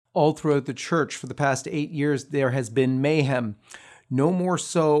All throughout the church for the past 8 years, there has been mayhem. No more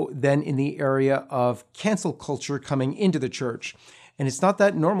so than in the area of cancel culture coming into the church. And it's not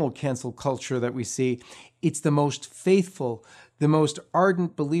that normal cancel culture that we see. It's the most faithful, the most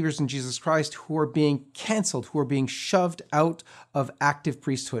ardent believers in Jesus Christ who are being canceled, who are being shoved out of active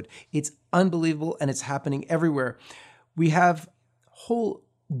priesthood. It's unbelievable, and it's happening everywhere. We have whole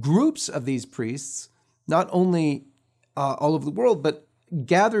groups of these priests, not only all over the world, but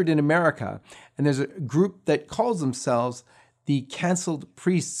gathered in America. And there's a group that calls themselves the Canceled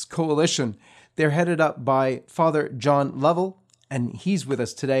Priests Coalition. They're headed up by Father John Lovell, and he's with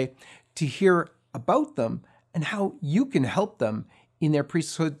us today to hear about them and how you can help them in their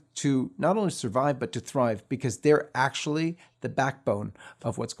priesthood to not only survive, but to thrive, because they're actually the backbone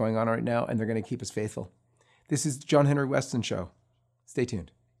of what's going on right now, and they're going to keep us faithful. This is the John Henry Weston Show. Stay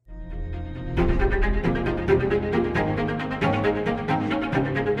tuned.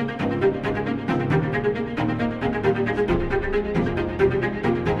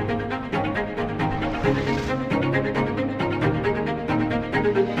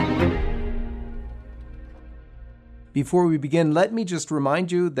 Before we begin, let me just remind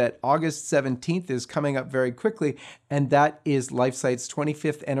you that August 17th is coming up very quickly, and that is LifeSite's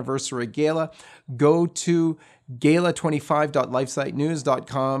 25th anniversary gala. Go to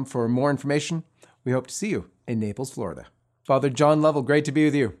gala25.lifesitenews.com for more information. We hope to see you in Naples, Florida. Father John Lovell, great to be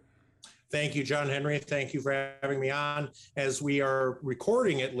with you. Thank you, John Henry. Thank you for having me on, as we are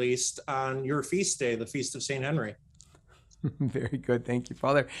recording, at least, on your feast day, the Feast of St. Henry. Very good. Thank you,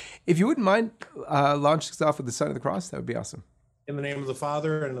 Father. If you wouldn't mind launching us off with the sign of the cross, that would be awesome. In the name of the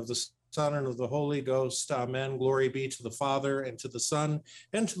Father, and of the Son, and of the Holy Ghost. Amen. Glory be to the Father, and to the Son,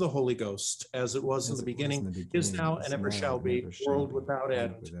 and to the Holy Ghost, as it was in the beginning, is now, and ever shall be, world without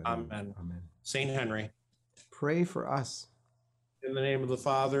end. Amen. St. Henry. Pray for us. In the name of the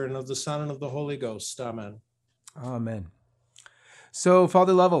Father, and of the Son, and of the Holy Ghost. Amen. Amen. So,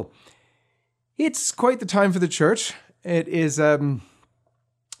 Father Lovell, it's quite the time for the church. It is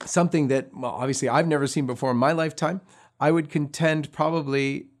something that, well, obviously I've never seen before in my lifetime. I would contend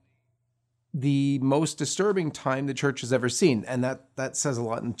probably the most disturbing time the church has ever seen. And that says a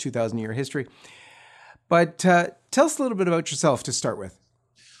lot in 2,000-year history. But tell us a little bit about yourself to start with.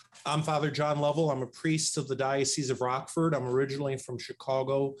 I'm Father John Lovell. I'm a priest of the Diocese of Rockford. I'm originally from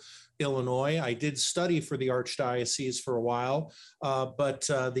Chicago, Illinois. I did study for the Archdiocese for a while, but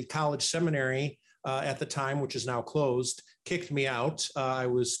the college seminary at the time, which is now closed, kicked me out. I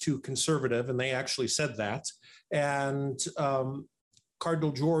was too conservative, and they actually said that. And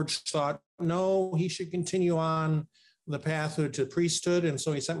Cardinal George thought, no, he should continue on the path to priesthood. And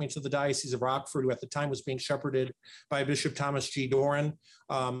so he sent me to the Diocese of Rockford, who at the time was being shepherded by Bishop Thomas G. Doran.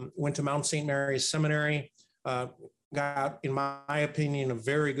 Went to Mount St. Mary's Seminary, got, in my opinion, a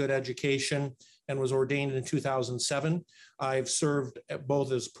very good education, and was ordained in 2007. I've served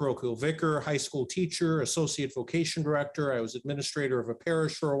both as parochial vicar, high school teacher, associate vocation director. I was administrator of a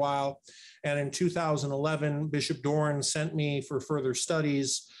parish for a while. And in 2011, Bishop Doran sent me for further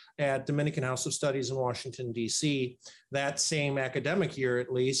studies at Dominican House of Studies in Washington, D.C. That same academic year,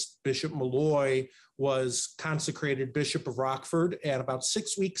 at least, Bishop Malloy was consecrated Bishop of Rockford. And about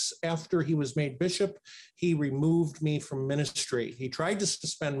 6 weeks after he was made bishop, he removed me from ministry. He tried to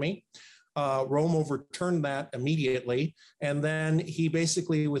suspend me. Rome overturned that immediately. And then he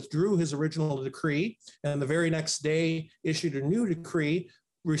basically withdrew his original decree, and the very next day issued a new decree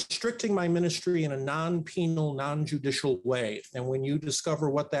restricting my ministry in a non-penal, non-judicial way. And when you discover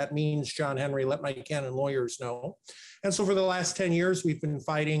what that means, John Henry, let my canon lawyers know. And so for the last 10 years, we've been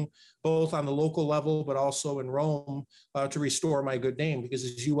fighting both on the local level, but also in Rome to restore my good name, because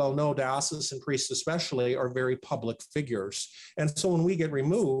as you well know, diocesan priests especially are very public figures. And so when we get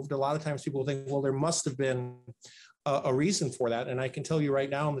removed, a lot of times people think, well, there must have been a reason for that. And I can tell you right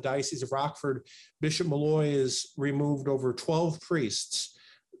now in the Diocese of Rockford, Bishop Malloy has removed over 12 priests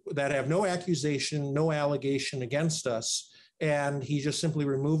that have no accusation, no allegation against us. And he just simply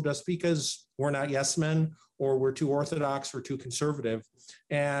removed us because we're not yes men, or we're too orthodox or too conservative.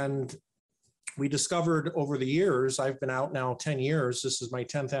 And we discovered over the years, I've been out now 10 years, this is my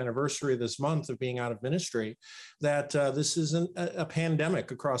 10th anniversary this month of being out of ministry, that this is a pandemic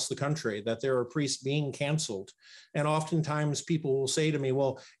across the country, that there are priests being canceled. And oftentimes people will say to me,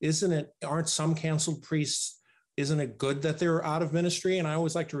 well, aren't some canceled priests, isn't it good that they're out of ministry? And I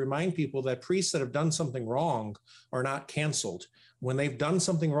always like to remind people that priests that have done something wrong are not canceled. When they've done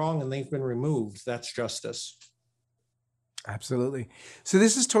something wrong and they've been removed, that's justice. Absolutely. So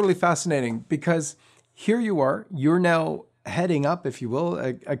this is totally fascinating, because here you are, you're now heading up, if you will,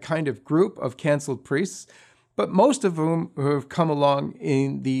 a kind of group of canceled priests. but most of whom who have come along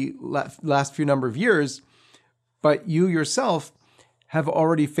in the last few number of years. But you yourself have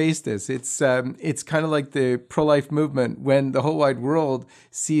already faced this. It's kind of like the pro-life movement. When the whole wide world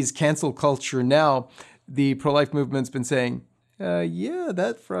sees cancel culture now, the pro-life movement's been saying, yeah,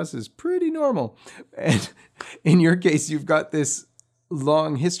 that for us is pretty normal. And in your case, you've got this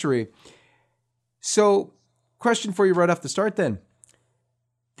long history. So, question for you right off the start then.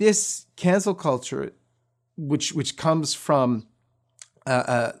 This cancel culture, which comes from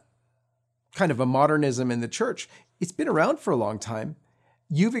kind of a modernism in the church, it's been around for a long time.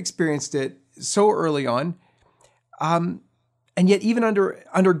 You've experienced it so early on, and yet even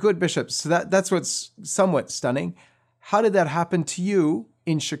under good bishops. So that's what's somewhat stunning. How did that happen to you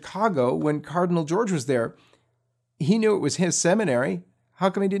in Chicago when Cardinal George was there? He knew it was his seminary.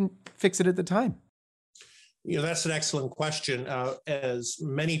 How come he didn't fix it at the time? That's an excellent question. As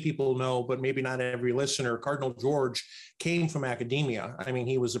many people know, but maybe not every listener, Cardinal George came from academia. I mean,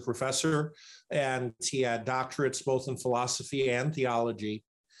 he was a professor and he had doctorates both in philosophy and theology.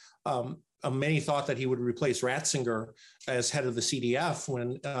 Many thought that he would replace Ratzinger as head of the CDF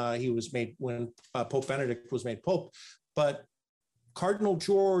when Pope Benedict was made Pope. But Cardinal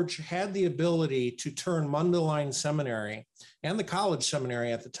George had the ability to turn Mundelein Seminary and the college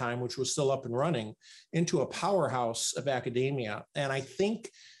seminary at the time, which was still up and running, into a powerhouse of academia. And I think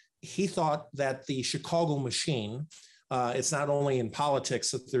he thought that the Chicago machine, it's not only in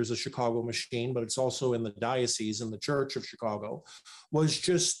politics that there's a Chicago machine, but it's also in the diocese and the Church of Chicago, was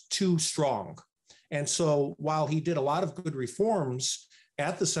just too strong. And so while he did a lot of good reforms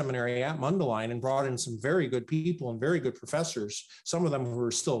at the seminary at Mundelein and brought in some very good people and very good professors, some of them who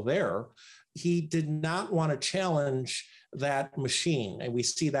are still there, he did not want to challenge that machine. And we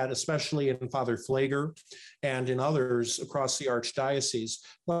see that especially in Father Pfleger and in others across the Archdiocese.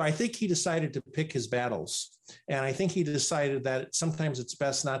 But I think he decided to pick his battles. And I think he decided that sometimes it's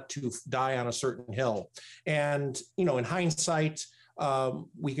best not to die on a certain hill. And, in hindsight,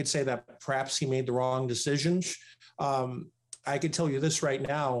 we could say that perhaps he made the wrong decisions. I could tell you this right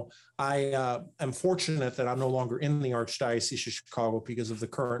now. I am fortunate that I'm no longer in the Archdiocese of Chicago because of the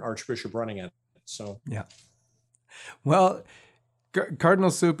current Archbishop running it. So, yeah. Well,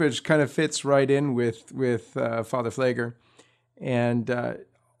 Cardinal Cupich kind of fits right in with Father Pfleger and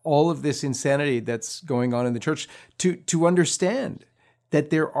all of this insanity that's going on in the church. To understand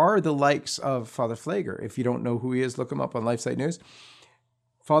that there are the likes of Father Pfleger. If you don't know who he is, look him up on LifeSite News.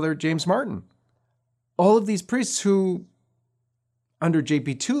 Father James Martin. All of these priests who, under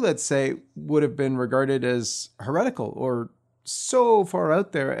JP2, let's say, would have been regarded as heretical or so far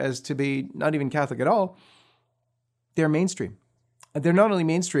out there as to be not even Catholic at all, they're mainstream. They're not only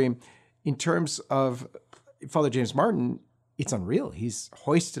mainstream in terms of Father James Martin, it's unreal. He's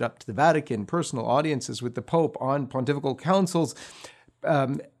hoisted up to the Vatican, personal audiences with the Pope on pontifical councils,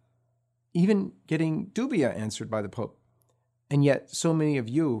 even getting dubia answered by the Pope. And yet so many of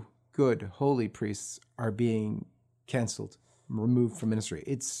you good, holy priests are being canceled, removed from ministry.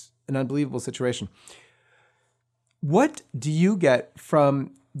 It's an unbelievable situation. What do you get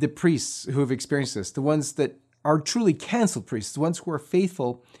from the priests who have experienced this, the ones that are truly canceled priests, the ones who are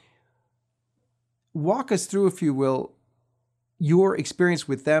faithful? Walk us through, if you will, your experience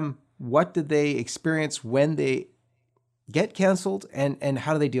with them. What did they experience when they get canceled, and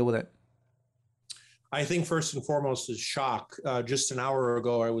how do they deal with it? I think first and foremost is shock. Just an hour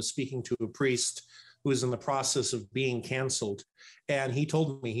ago, I was speaking to a priest who is in the process of being canceled. And he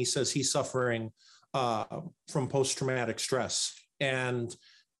told me, he says he's suffering from post-traumatic stress. And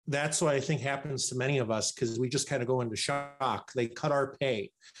that's what I think happens to many of us, because we just kind of go into shock. They cut our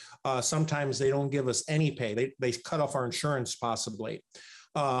pay. Sometimes they don't give us any pay. They cut off our insurance possibly.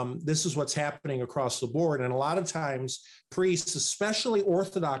 This is what's happening across the board. And a lot of times priests, especially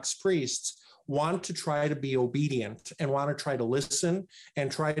Orthodox priests, want to try to be obedient and want to try to listen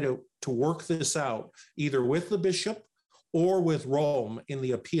and try to work this out either with the bishop or with Rome in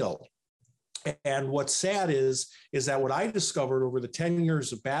the appeal. And what's sad is that what I discovered over the 10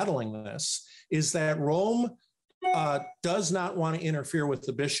 years of battling this is that Rome does not want to interfere with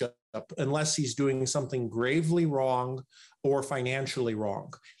the bishop unless he's doing something gravely wrong or financially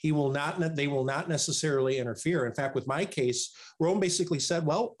wrong. They will not necessarily interfere. In fact, with my case, Rome basically said,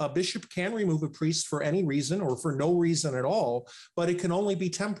 well, a bishop can remove a priest for any reason or for no reason at all, but it can only be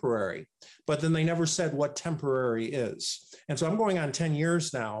temporary. But then they never said what temporary is. And so I'm going on 10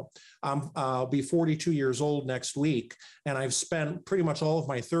 years now. I'll be 42 years old next week, and I've spent pretty much all of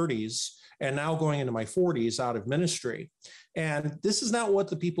my 30s and now going into my 40s out of ministry. And this is not what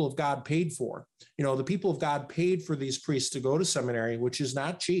the people of God paid for. The people of God paid for these priests to go to seminary, which is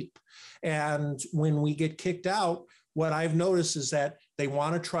not cheap. And when we get kicked out, what I've noticed is that they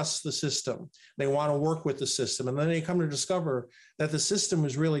want to trust the system. They want to work with the system. And then they come to discover that the system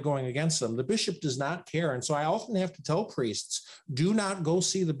is really going against them. The bishop does not care. And so I often have to tell priests, do not go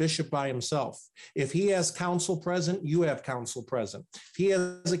see the bishop by himself. If he has counsel present, you have counsel present. If he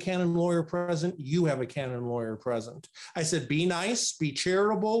has a canon lawyer present, you have a canon lawyer present. I said, be nice, be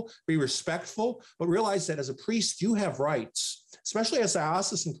charitable, be respectful, but realize that as a priest, you have rights, especially as a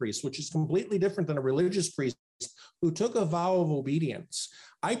diocesan priest, which is completely different than a religious priest who took a vow of obedience.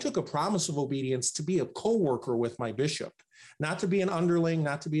 I took a promise of obedience to be a co-worker with my bishop, not to be an underling,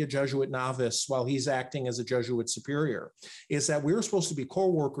 not to be a Jesuit novice while he's acting as a Jesuit superior, is that we're supposed to be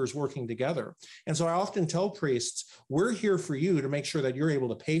co-workers working together. And so I often tell priests, we're here for you to make sure that you're able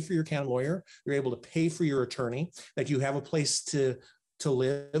to pay for your canon lawyer, you're able to pay for your attorney, that you have a place to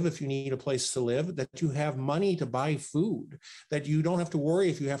live if you need a place to live, that you have money to buy food, that you don't have to worry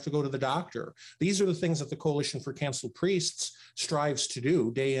if you have to go to the doctor. These are the things that the Coalition for Canceled Priests strives to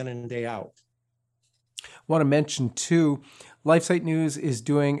do day in and day out. I want to mention too, LifeSite News is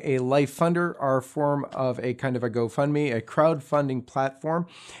doing a Life Funder, our form of a kind of a GoFundMe, a crowdfunding platform.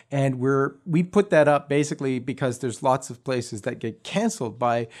 And we put that up basically because there's lots of places that get canceled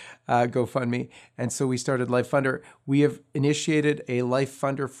by GoFundMe. And so we started Life Funder. We have initiated a Life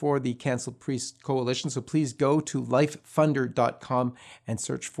Funder for the Canceled Priest Coalition. So please go to lifefunder.com and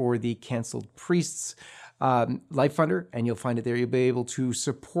search for the Canceled Priests Life Funder, and you'll find it there. You'll be able to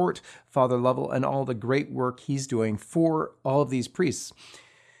support Father Lovell and all the great work he's doing for all of these priests.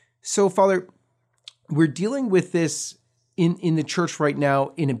 So, Father, we're dealing with this in the church right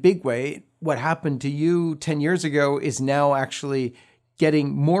now in a big way. What happened to you 10 years ago is now actually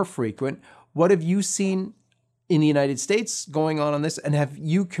getting more frequent. What have you seen in the United States going on this? And have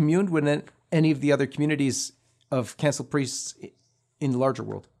you communed with any of the other communities of canceled priests in the larger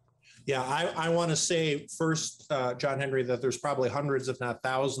world? Yeah, I want to say first, John Henry, that there's probably hundreds, if not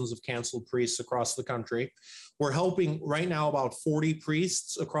thousands, of canceled priests across the country. We're helping right now about 40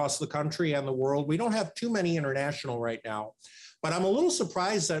 priests across the country and the world. We don't have too many international right now, but I'm a little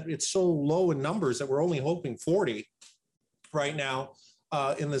surprised that it's so low in numbers that we're only hoping 40 right now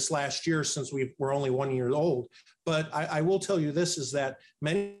in this last year, since we're only 1 year old. But I will tell you this, is that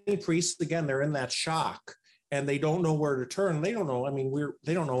many priests, again, they're in that shock, and they don't know where to turn. They don't know. I mean,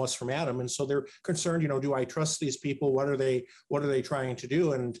 they don't know us from Adam, and so they're concerned. Do I trust these people? What are they trying to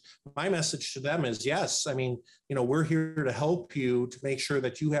do? And my message to them is yes. I mean, we're here to help you to make sure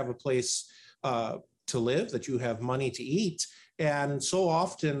that you have a place to live, that you have money to eat. And so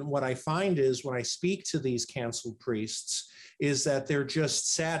often, what I find is when I speak to these canceled priests, is that they're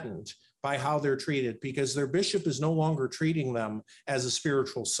just saddened by how they're treated, because their bishop is no longer treating them as a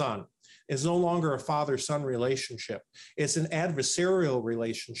spiritual son. It's no longer a father-son relationship. It's an adversarial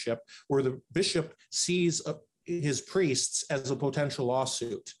relationship where the bishop sees his priests as a potential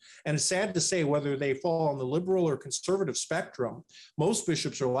lawsuit. And it's sad to say, whether they fall on the liberal or conservative spectrum, most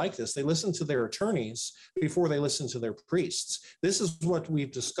bishops are like this. They listen to their attorneys before they listen to their priests. This is what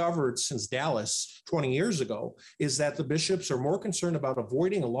we've discovered since Dallas 20 years ago, is that the bishops are more concerned about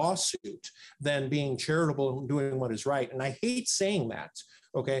avoiding a lawsuit than being charitable and doing what is right. And I hate saying that.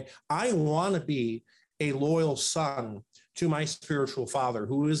 Okay, I want to be a loyal son to my spiritual father,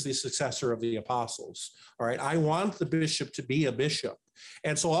 who is the successor of the apostles. All right, I want the bishop to be a bishop.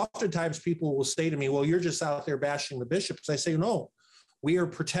 And so oftentimes people will say to me, well, you're just out there bashing the bishops. I say, no, we are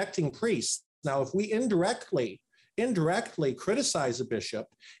protecting priests. Now, if we indirectly criticize a bishop,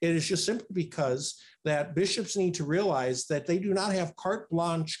 it is just simply because that bishops need to realize that they do not have carte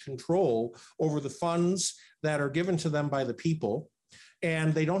blanche control over the funds that are given to them by the people.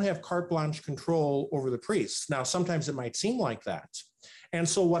 And they don't have carte blanche control over the priests. Now, sometimes it might seem like that. And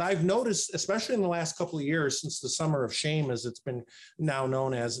so what I've noticed, especially in the last couple of years, since the Summer of Shame, as it's been now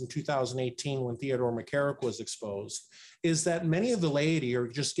known as, in 2018, when Theodore McCarrick was exposed, is that many of the laity are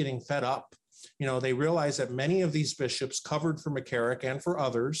just getting fed up. They realize that many of these bishops covered for McCarrick and for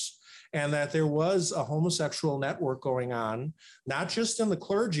others, and that there was a homosexual network going on, not just in the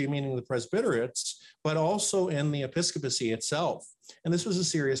clergy, meaning the presbyterates, but also in the episcopacy itself. And this was a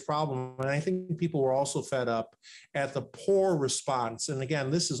serious problem. And I think people were also fed up at the poor response. And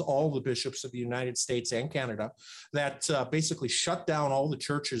again, this is all the bishops of the United States and Canada that basically shut down all the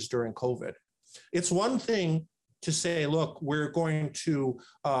churches during COVID. It's one thing to say, look, we're going to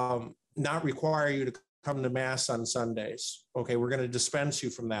not require you to come to Mass on Sundays. Okay, we're going to dispense you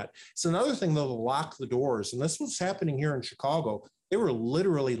from that. It's another thing, though, to lock the doors. And this was happening here in Chicago. They were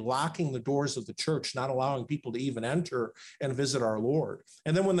literally locking the doors of the church, not allowing people to even enter and visit our Lord.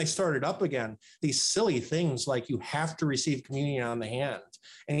 And then when they started up again, these silly things like you have to receive communion on the hand,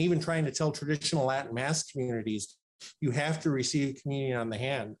 and even trying to tell traditional Latin Mass communities, you have to receive communion on the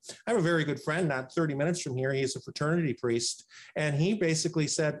hand. I have a very good friend, not 30 minutes from here. He's a fraternity priest. And he basically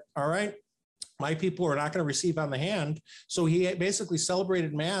said, all right, my people are not going to receive on the hand. So he basically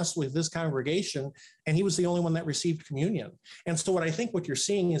celebrated Mass with this congregation, and he was the only one that received communion. And so what I think what you're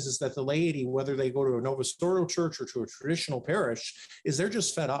seeing is that the laity, whether they go to a novustorial church or to a traditional parish, is they're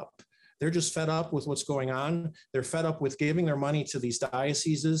just fed up. They're just fed up with what's going on. They're fed up with giving their money to these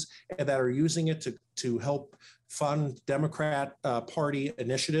dioceses that are using it to help fund Democrat Party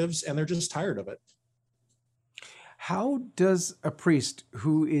initiatives, and they're just tired of it. How does a priest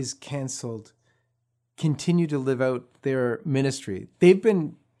who is canceled continue to live out their ministry? They've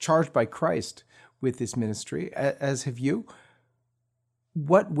been charged by Christ with this ministry, as have you.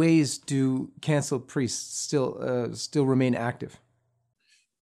 What ways do canceled priests still remain active?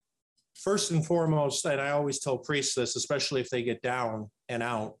 First and foremost, and I always tell priests this, especially if they get down and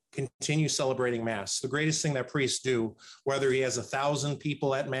out, continue celebrating Mass. The greatest thing that priests do, whether he has 1,000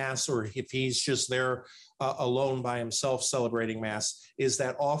 people at Mass or if he's just there alone by himself celebrating Mass, is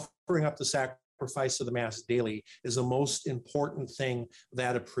that offering up the sacrifice of the Mass daily is the most important thing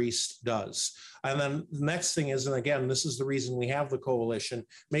that a priest does. And then the next thing is, and again, this is the reason we have the coalition,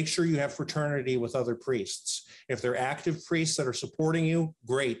 make sure you have fraternity with other priests. If they're active priests that are supporting you,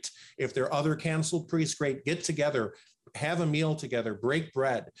 great. If they're other canceled priests, great. Get together, have a meal together, break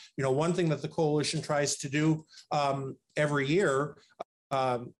bread. You know, one thing that the coalition tries to do every year,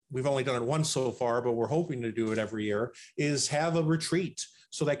 we've only done it once so far, but we're hoping to do it every year, is have a retreat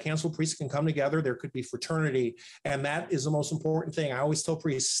so that canceled priests can come together. There could be fraternity, and that is the most important thing. I always tell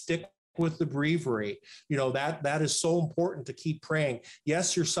priests, stick with the breviary. You know, that is so important to keep praying.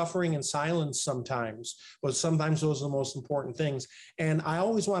 Yes, you're suffering in silence sometimes, but sometimes those are the most important things. And I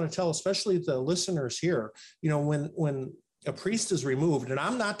always want to tell, especially the listeners here, you know, when a priest is removed, and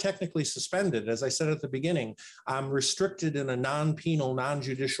I'm not technically suspended, as I said at the beginning, I'm restricted in a non-penal,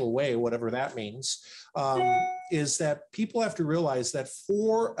 non-judicial way, whatever that means, is that people have to realize that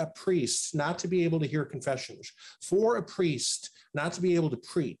for a priest not to be able to hear confessions, for a priest not to be able to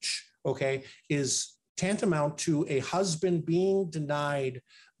preach, okay, is tantamount to a husband being denied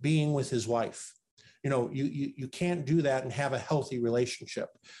being with his wife. You know, you can't do that and have a healthy relationship.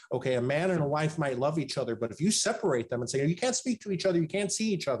 Okay, a man and a wife might love each other, but if you separate them and say, you can't speak to each other, you can't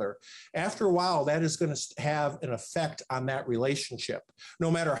see each other, after a while, that is going to have an effect on that relationship.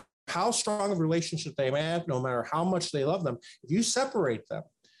 No matter how strong of a relationship they have, no matter how much they love them, if you separate them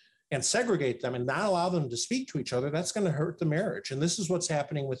and segregate them and not allow them to speak to each other, that's going to hurt the marriage. And this is what's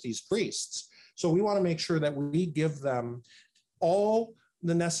happening with these priests. So we want to make sure that we give them all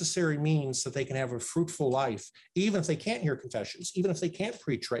the necessary means that they can have a fruitful life, even if they can't hear confessions, even if they can't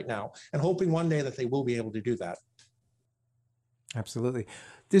preach right now, and hoping one day that they will be able to do that. Absolutely.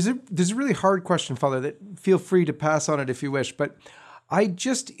 There's a really hard question, Father, that feel free to pass on it if you wish, but I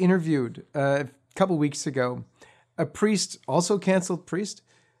just interviewed a couple weeks ago a priest, also canceled priest.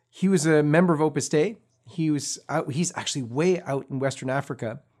 He was a member of Opus Dei. He's actually way out in Western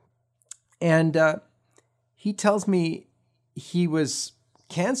Africa. And he tells me he was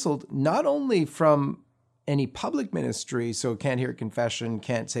canceled not only from any public ministry, so can't hear confession,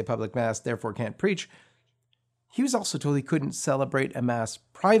 can't say public Mass, therefore can't preach. He was also told he couldn't celebrate a Mass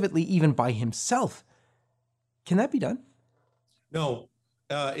privately, even by himself. Can that be done? No,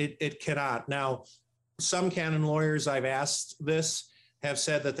 it cannot. Now, some canon lawyers I've asked this have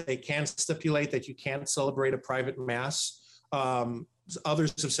said that they can stipulate that you can't celebrate a private Mass.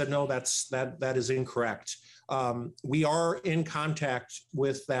 Others have said, no, that is incorrect. We are in contact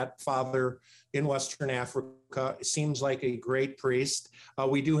with that father in Western Africa. It seems like a great priest.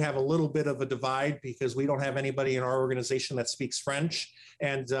 We do have a little bit of a divide because we don't have anybody in our organization that speaks French.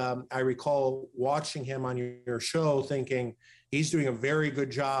 And I recall watching him on your show thinking, he's doing a very good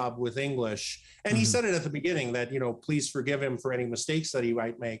job with English. And he said it at the beginning that, you know, please forgive him for any mistakes that he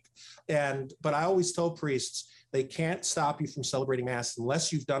might make. But I always tell priests, they can't stop you from celebrating Mass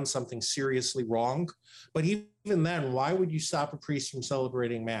unless you've done something seriously wrong. But even then, why would you stop a priest from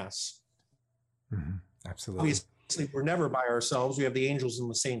celebrating Mass? Mm-hmm. Absolutely. Obviously, we're never by ourselves. We have the angels and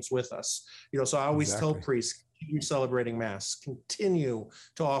the saints with us. You know, so I always tell priests, continue celebrating Mass, continue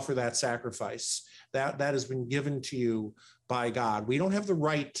to offer that sacrifice. That has been given to you by God. We don't have the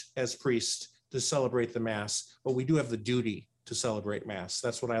right as priests to celebrate the Mass, but we do have the duty to celebrate Mass.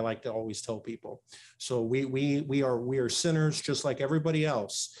 That's what I like to always tell people. So we are sinners just like everybody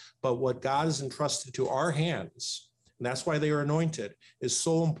else, but what God has entrusted to our hands, and that's why they are anointed, is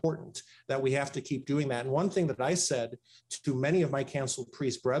so important that we have to keep doing that. And one thing that I said to many of my canceled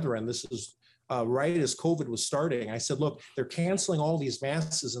priest brethren, this is right as COVID was starting, I said, look, they're canceling all these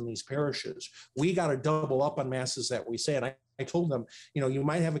masses in these parishes. We got to double up on masses that we say. And I told them, you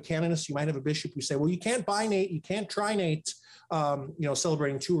might have a canonist, you might have a bishop who say, well, you can't binate, you can't trinate,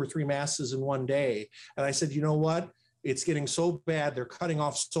 celebrating 2 or 3 masses in one day. And I said, you know what? It's getting so bad. They're cutting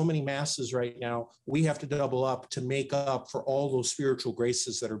off so many masses right now. We have to double up to make up for all those spiritual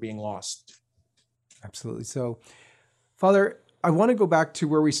graces that are being lost. Absolutely. So, Father, I want to go back to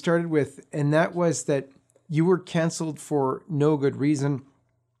where we started with, and that was that you were canceled for no good reason,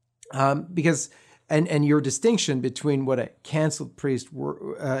 because your distinction between what a canceled priest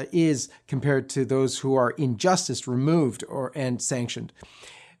is compared to those who are in justice removed and sanctioned,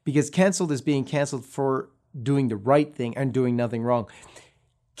 because canceled is being canceled for doing the right thing and doing nothing wrong.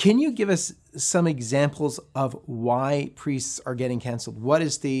 Can you give us some examples of why priests are getting canceled? What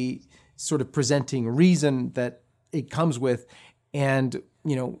is the sort of presenting reason that it comes with, and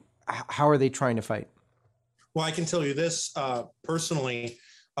how are they trying to fight? Well, I can tell you this personally.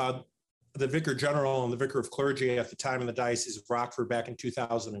 The Vicar General and the Vicar of Clergy at the time in the Diocese of Rockford back in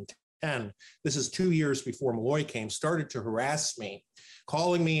 2010, this is 2 years before Malloy came, started to harass me,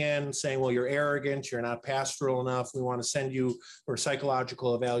 calling me in, saying, well, you're arrogant, you're not pastoral enough, we want to send you for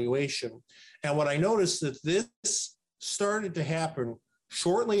psychological evaluation. And what I noticed that this started to happen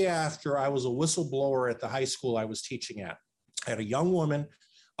shortly after I was a whistleblower at the high school I was teaching at. I had a young woman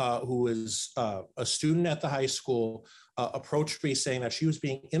who was a student at the high school approached me saying that she was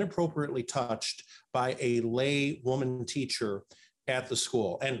being inappropriately touched by a lay woman teacher at the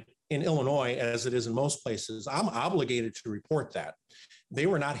school. And in Illinois, as it is in most places, I'm obligated to report that. They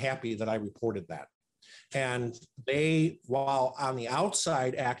were not happy that I reported that. And they, while on the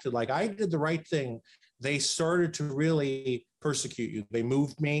outside acted like I did the right thing, they started to really persecute you. They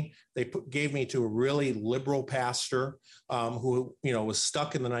moved me. They gave me to a really liberal pastor who, was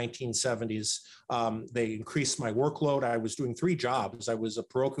stuck in the 1970s. They increased my workload. I was doing 3 jobs. I was a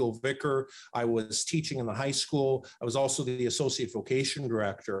parochial vicar. I was teaching in the high school. I was also the associate vocation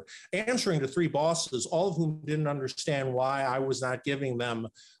director, answering to 3 bosses, all of whom didn't understand why I was not giving them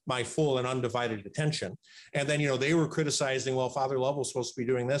my full and undivided attention. And then, they were criticizing, well, Father Lovell's supposed to be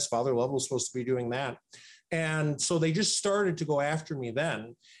doing this, Father Lovell's supposed to be doing that. And so they just started to go after me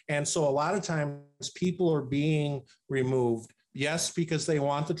then. And so a lot of times people are being removed, yes, because they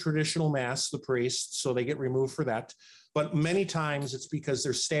want the traditional mass, the priest, so they get removed for that. But many times it's because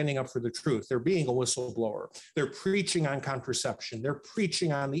they're standing up for the truth. They're being a whistleblower. They're preaching on contraception. They're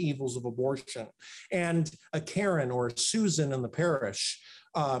preaching on the evils of abortion. And a Karen or a Susan in the parish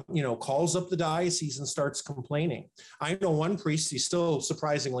calls up the diocese and starts complaining. I know one priest, he's still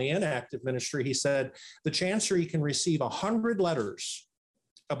surprisingly in active ministry. He said, the chancery can receive 100 letters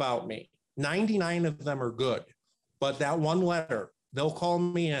about me. 99 of them are good. But that one letter, they'll call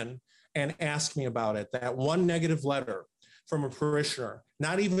me in and ask me about it. That one negative letter from a parishioner,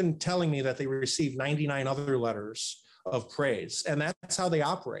 not even telling me that they received 99 other letters of praise. And that's how they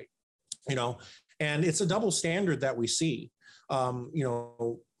operate, and it's a double standard that we see.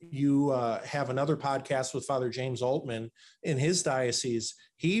 You have another podcast with Father James Altman in his diocese.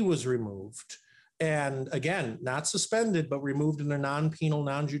 He was removed, and again, not suspended, but removed in a non-penal,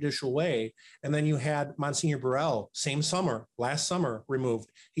 non-judicial way. And then you had Monsignor Burrell, last summer,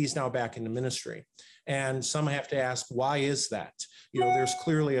 removed. He's now back in the ministry. And some have to ask, why is that? There's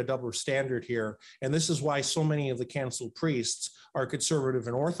clearly a double standard here. And this is why so many of the canceled priests are conservative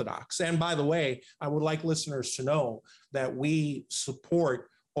and Orthodox. And by the way, I would like listeners to know that we support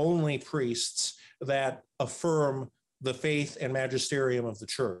only priests that affirm the faith and magisterium of the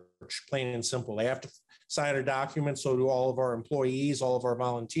church, plain and simple. They have to sign a document, so do all of our employees, all of our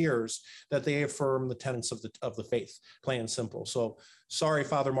volunteers, that they affirm the tenets of the faith, plain and simple. So sorry,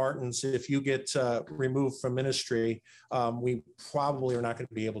 Father Martins, if you get removed from ministry, we probably are not going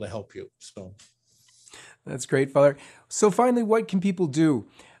to be able to help you. So that's great, Father. So finally, what can people do?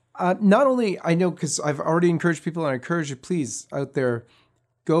 Not only, I know, because I've already encouraged people, and I encourage you, please, out there,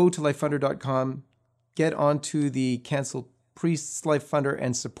 go to lifefunder.com, get onto the Canceled Priests Life Funder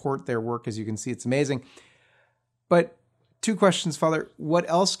and support their work. As you can see, it's amazing. But 2 questions, Father. What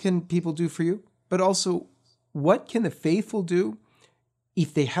else can people do for you? But also, what can the faithful do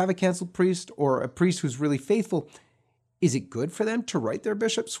if they have a canceled priest or a priest who's really faithful? Is it good for them to write their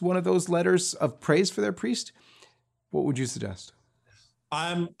bishops one of those letters of praise for their priest? What would you suggest?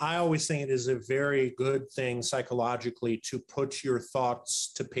 I always think it is a very good thing psychologically to put your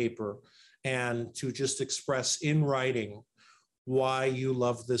thoughts to paper and to just express in writing why you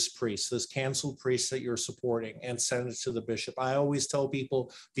love this priest, this canceled priest that you're supporting, and send it to the bishop. I always tell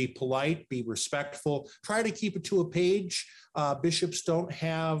people, be polite, be respectful, try to keep it to a page. Bishops don't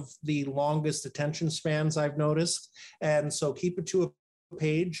have the longest attention spans, I've noticed. And so keep it to a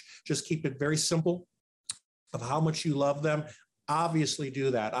page, just keep it very simple of how much you love them. Obviously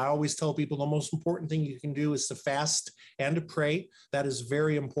do that. I always tell people the most important thing you can do is to fast and to pray. That is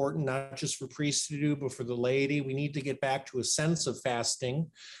very important, not just for priests to do, but for the laity. We need to get back to a sense of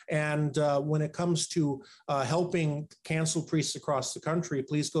fasting. And when it comes to helping canceled priests across the country,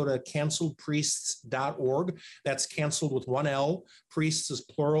 please go to canceledpriests.org. That's canceled with one L. Priests is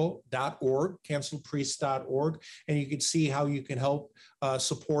plural.org, canceledpriests.org. And you can see how you can help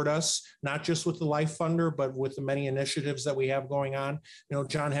support us, not just with the Life Funder, but with the many initiatives that we have going on. You know,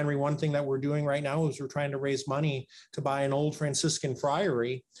 John Henry, one thing that we're doing right now is we're trying to raise money to buy an old Franciscan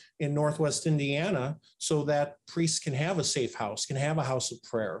friary in Northwest Indiana so that priests can have a safe house, can have a house of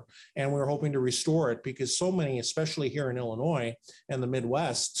prayer. And we're hoping to restore it because so many, especially here in Illinois and the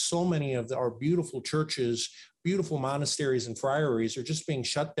Midwest, so many of our beautiful churches, beautiful monasteries and friaries are just being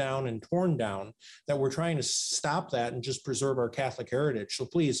shut down and torn down, that we're trying to stop that and just preserve our Catholic heritage. So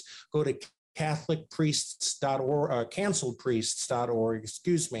please go to catholicpriests.org, canceledpriests.org,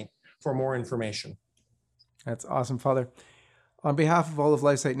 for more information. That's awesome, Father. On behalf of all of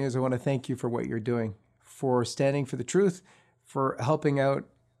LifeSite News, I want to thank you for what you're doing, for standing for the truth, for helping out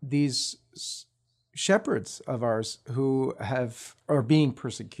these shepherds of ours who are being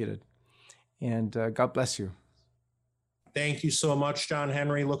persecuted. And God bless you. Thank you so much, John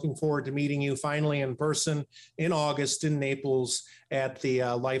Henry. Looking forward to meeting you finally in person in August in Naples at the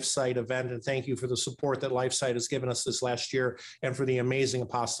LifeSite event. And thank you for the support that LifeSite has given us this last year and for the amazing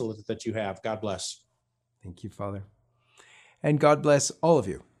apostolate that you have. God bless. Thank you, Father. And God bless all of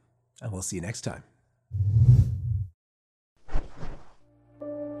you. And we'll see you next time.